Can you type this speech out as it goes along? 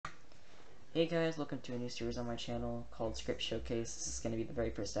Hey guys, welcome to a new series on my channel called Script Showcase. This is going to be the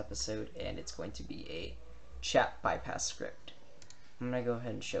very first episode, and it's going to be a chat bypass script. I'm going to go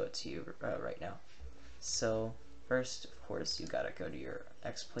ahead and show it to you right now. So first, of course, you gotta go to your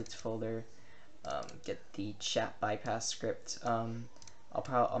exploits folder, get the chat bypass script.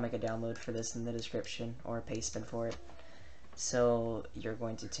 I'll make a download for this in the description, or a paste bin for it. So you're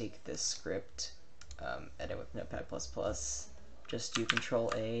going to take this script, edit with Notepad++, just do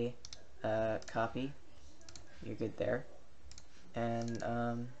Control-A, copy, you're good there, and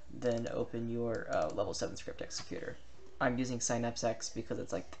then open your level 7 script executor. I'm using SynapseX because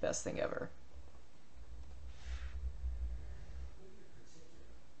it's like the best thing ever.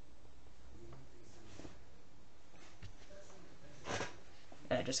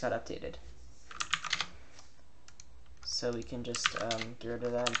 And it just got updated. So we can just get rid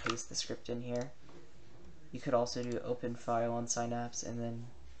of that and paste the script in here. You could also do open file on Synapse, and then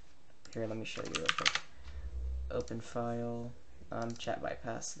here, let me show you real quick. Open file, chat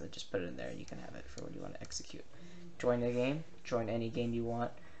bypass, so then just put it in there and you can have it for what you want to execute. Join the game, join any game you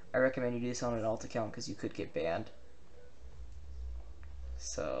want. I recommend you do this on an alt account because you could get banned.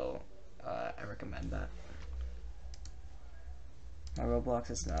 So, I recommend that. My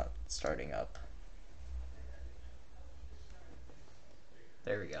Roblox is not starting up.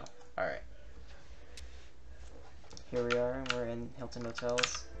 There we go. Alright. Here we are, we're in Hilton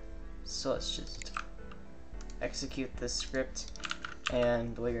Hotels. So let's just execute this script,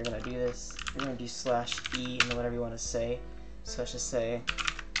 and the way you're going to do this, you're going to do /E and whatever you want to say. So let's just say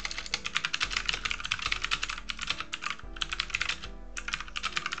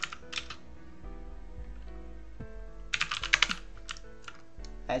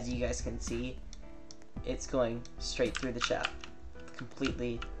as you guys can see, it's going straight through the chat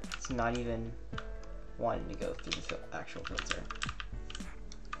completely. It's not even wanting to go through the actual filter.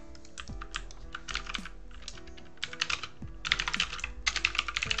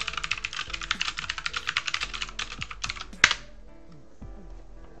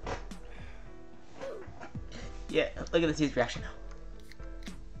 Yeah, look at the dude's reaction.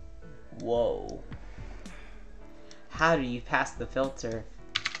 Whoa. How do you pass the filter?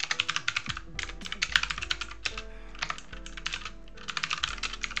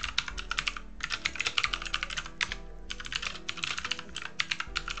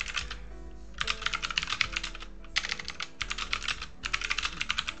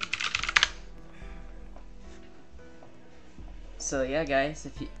 So yeah, guys,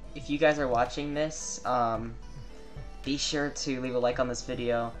 if you guys are watching this, be sure to leave a like on this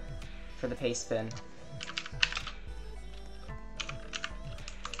video for the paste bin.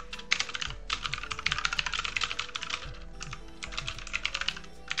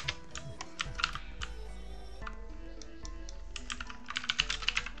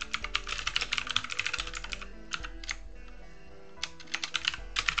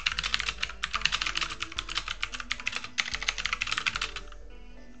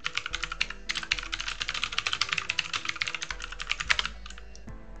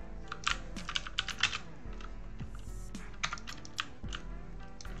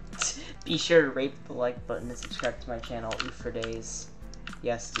 Be sure to rate the like button and subscribe to my channel. Oof for days.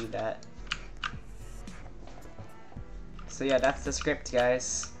 Yes, do that. So yeah, that's the script,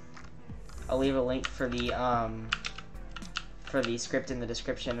 guys. I'll leave a link for the script in the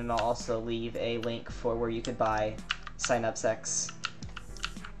description, and I'll also leave a link for where you could buy SynapseX.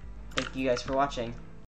 Thank you guys for watching.